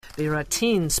There are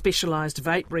 10 specialised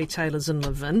vape retailers in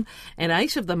Levin, and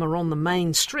 8 of them are on the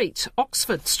main street,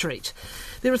 Oxford Street.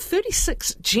 There are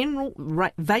 36 general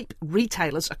vape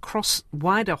retailers across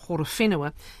wider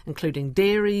Horowhenua, including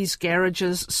dairies,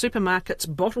 garages,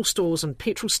 supermarkets, bottle stores and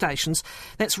petrol stations.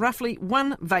 That's roughly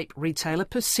one vape retailer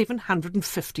per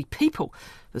 750 people.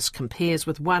 This compares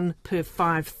with 1 per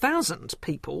 5,000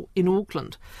 people in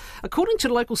Auckland. According to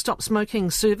the local stop smoking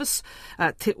service,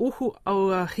 Te Ropu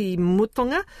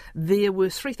Tupeka, there were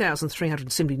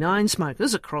 3,379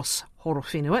 smokers across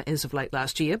Horowhenua as of late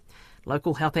last year.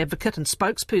 Local health advocate and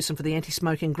spokesperson for the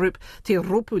anti-smoking group Te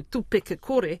Ropu Tupeka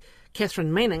Kore,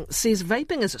 Catherine Manning, says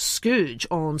vaping is a scourge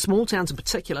on small towns in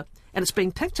particular, and it's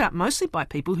being picked up mostly by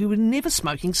people who were never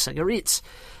smoking cigarettes.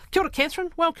 Kia ora,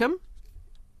 Catherine. Welcome.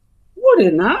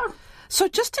 Morena. So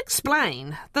just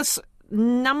explain this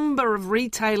number of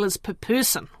retailers per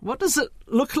person. What does it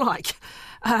look like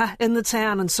in the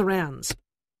town and surrounds?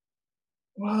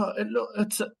 Well,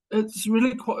 it's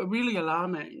really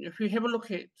alarming. If you have a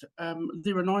look at,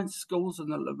 there are 9 schools in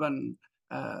the Levin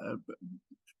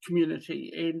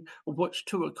community, and of which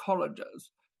 2 are colleges.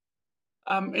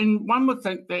 And one would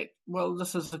think that, well,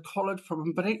 this is a college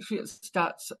problem, but actually it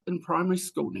starts in primary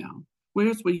school now.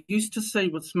 Whereas we used to see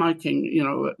with smoking,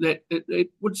 that it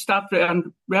would start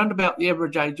around about the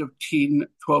average age of 10,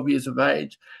 12 years of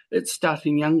age. It's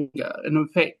starting younger. And in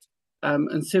fact,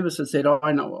 in services that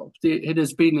I know of, it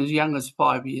has been as young as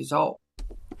 5 years old.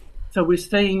 So we're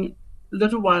seeing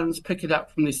little ones pick it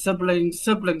up from their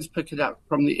siblings pick it up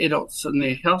from the adults in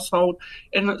their household,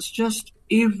 and it's just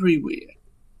everywhere.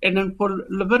 And then for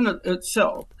Levin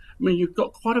itself, I mean, you've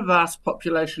got quite a vast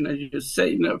population, as you've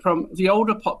seen, from the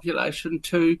older population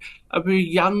to a very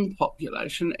young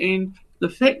population. And the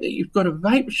fact that you've got a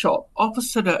vape shop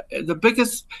opposite the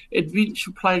biggest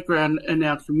adventure playground in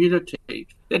our community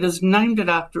that is named it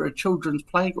after a children's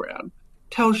playground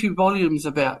tells you volumes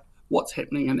about what's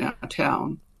happening in our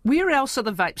town. Where else are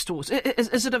the vape stores?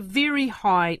 Is it a very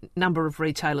high number of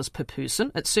retailers per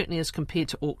person? It certainly is compared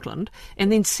to Auckland.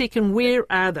 And then second,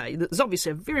 where are they? There's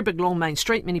obviously a very big long main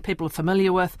street many people are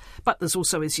familiar with, but there's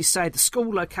also, as you say, the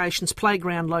school locations,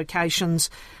 playground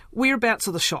locations. Whereabouts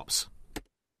are the shops?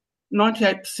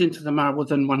 98% of them are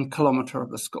within 1 kilometre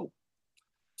of a school.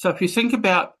 So if you think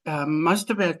about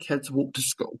most of our kids walk to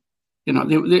school.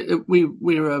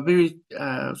 We're a very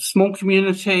small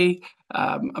community.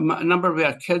 A number of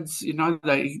our kids,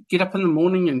 they get up in the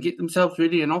morning and get themselves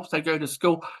ready and off they go to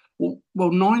school.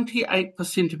 Well,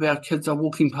 98% of our kids are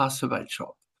walking past a vape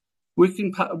shop,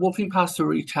 walking past a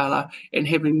retailer and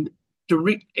having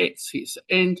direct access.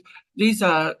 And these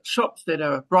are shops that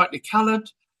are brightly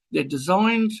coloured. They're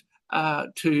designed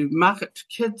to market to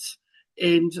kids,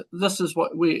 and this is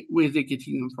where they're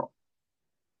getting them from.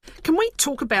 Can we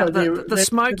talk about the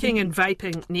smoking and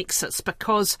vaping nexus?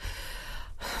 Because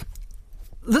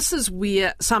this is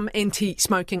where some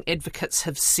anti-smoking advocates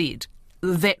have said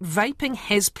that vaping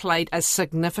has played a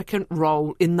significant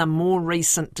role in the more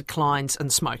recent declines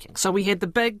in smoking. So we had the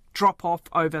big drop-off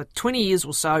over 20 years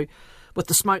or so with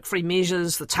the smoke-free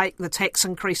measures, the tax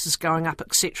increases going up,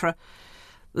 etc.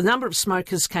 The number of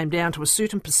smokers came down to a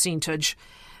certain percentage,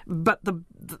 but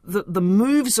the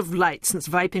moves of late since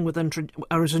vaping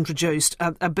was introduced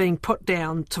are being put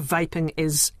down to vaping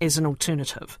as an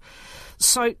alternative.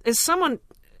 So as someone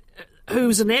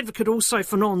who's an advocate also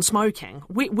for non-smoking,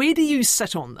 where do you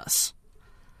sit on this?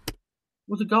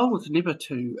 Well, the goal was never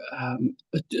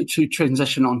to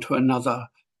transition onto another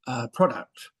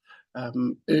product.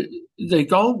 The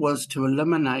goal was to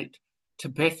eliminate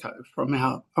tobacco from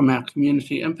our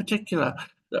community. In particular,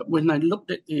 that when they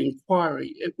looked at the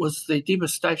inquiry, it was the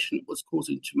devastation it was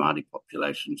causing to Māori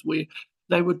populations, where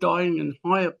they were dying in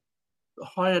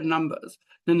higher numbers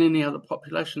than any other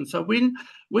population. So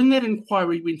when that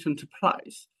inquiry went into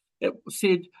place, it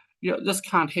said, this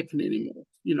can't happen anymore.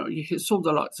 You saw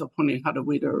the likes of Hone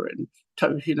Harawira and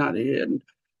Tauhinari and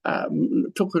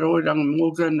Tukuroiranga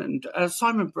Morgan and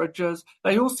Simon Bridges.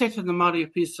 They all sat in the Māori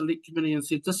Affairs Select Committee and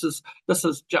said, this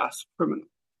is just criminal.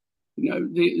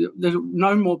 There's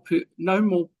no more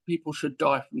people should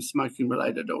die from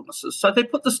smoking-related illnesses. So they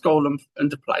put this goal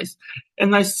into place,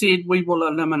 and they said, we will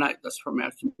eliminate this from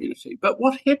our community. But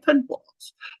what happened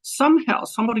was, somehow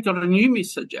somebody got a new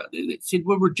message out there that said,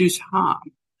 we'll reduce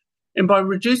harm. And by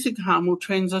reducing harm, we'll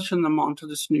transition them onto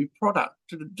this new product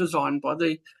designed by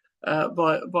the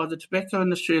tobacco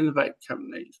industry and the vape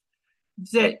companies.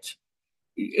 That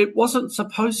it wasn't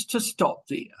supposed to stop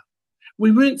there.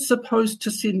 we weren't supposed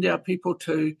to send our people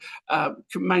to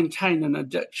maintain an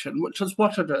addiction, which is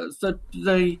what it is.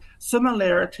 The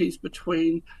similarities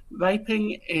between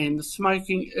vaping and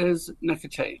smoking is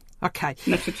nicotine. Okay.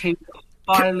 Nicotine is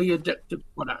a highly addictive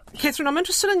product. Catherine, I'm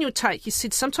interested in your take. You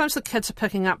said sometimes the kids are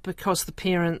picking up because the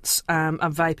parents are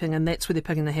vaping and that's where they're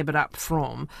picking the habit up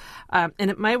from. And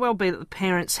it may well be that the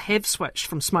parents have switched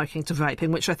from smoking to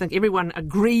vaping, which I think everyone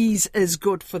agrees is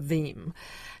good for them.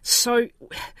 So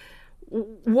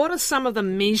what are some of the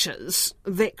measures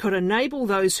that could enable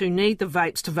those who need the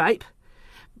vapes to vape,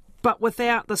 but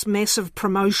without this massive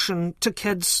promotion to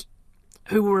kids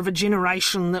who were of a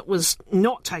generation that was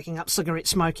not taking up cigarette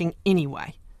smoking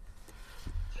anyway?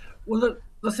 Well,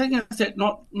 the thing is that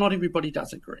not everybody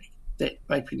does agree that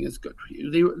vaping is good for you.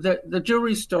 The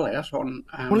jury's still out on...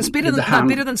 well, it's better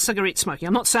than cigarette smoking.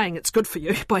 I'm not saying it's good for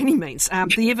you by any means.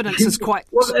 The evidence is quite...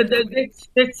 Well,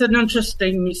 that's an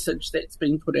interesting message that's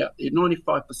been put out there.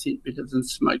 95% better than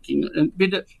smoking. And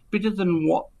better than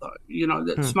what, though? You know,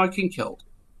 that smoking killed.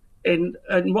 And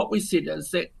what we said is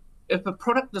that if a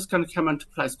product is going to come into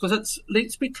place, because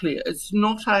let's be clear, it's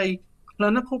not a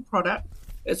clinical product,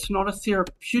 it's not a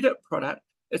therapeutic product,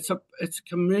 it's a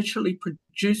commercially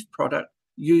produced product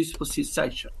used for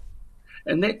cessation.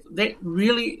 And that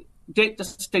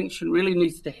distinction really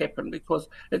needs to happen, because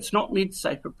it's not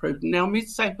MedSafe approved. Now,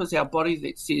 MedSafe is our body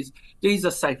that says these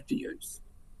are safe to use.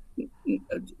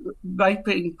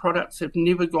 Vaping products have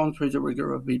never gone through the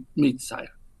rigour of MedSafe.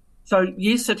 So,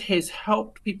 yes, it has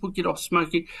helped people get off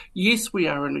smoking. Yes, we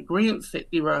are in agreement that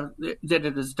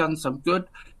it has done some good.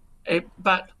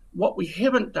 But what we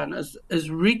haven't done is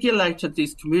regulated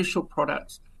these commercial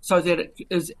products so that it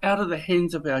is out of the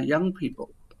hands of our young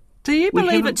people. Do you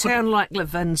believe a town like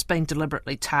Levin's been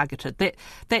deliberately targeted?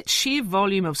 That sheer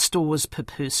volume of stores per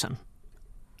person?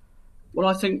 Well,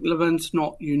 I think Levin's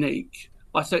not unique.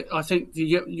 I think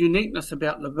the uniqueness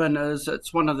about Levin is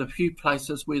it's one of the few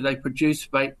places where they produce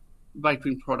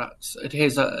vaping products. It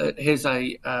has a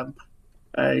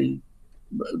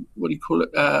what do you call it?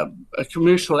 A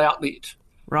commercial outlet,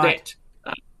 right,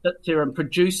 that sits there and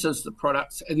produces the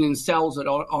products and then sells it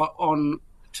on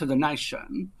to the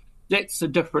nation. That's the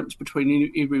difference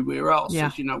between everywhere else. Yeah.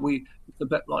 Is, it's a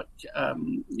bit like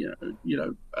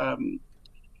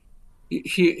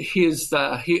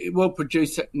we'll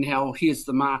produce it now. Here's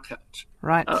the market.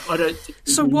 Right. I don't think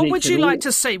so what would you like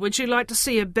to see? Would you like to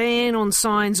see a ban on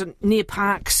signs near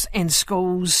parks and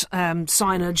schools,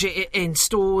 signage in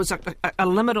stores, a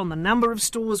limit on the number of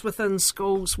stores within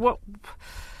schools? What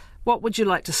would you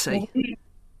like to see?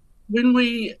 When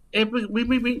we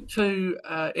went to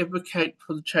advocate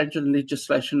for the change in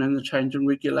legislation and the change in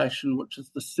regulation, which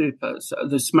is the SERPA, so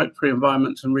the Smoke-Free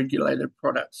Environments and Regulated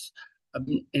Products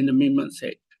and Amendments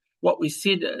Act, what we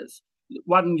said is,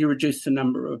 one, you reduce the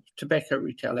number of tobacco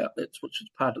retail outlets, which is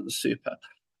part of the SERPA.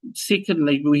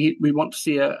 Secondly, we want to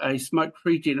see a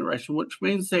smoke-free generation, which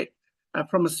means that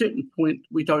from a certain point,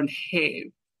 we don't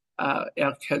have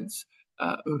our kids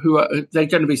they're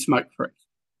going to be smoke-free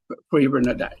forever and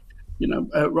a day,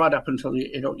 right up until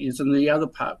the adult years. And the other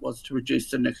part was to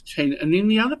reduce the nicotine. And then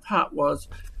the other part was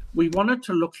we wanted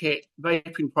to look at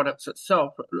vaping products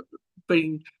itself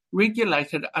being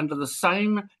regulated under the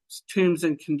same terms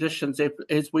and conditions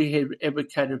as we have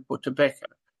advocated for tobacco.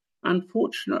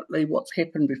 Unfortunately, what's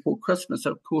happened before Christmas,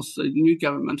 of course, the new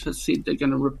government has said they're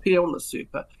going to repeal the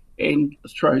SERPA and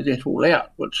throw that all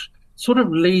out, which sort of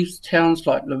leaves towns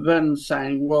like Levin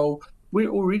saying, well, we're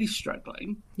already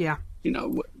struggling. Yeah.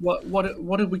 What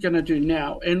are we going to do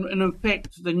now? And in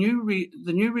fact, the new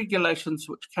regulations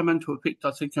which come into effect,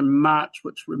 I think, in March,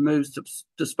 which removes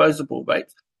disposable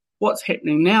vapes, what's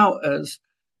happening now is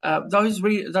those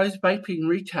vaping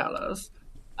retailers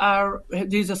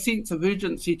there's a sense of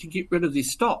urgency to get rid of their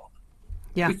stock.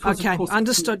 Yeah, okay,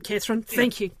 understood, Catherine.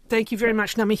 Thank you. Thank you very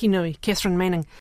much. Ngā mihi nui, Catherine Manning.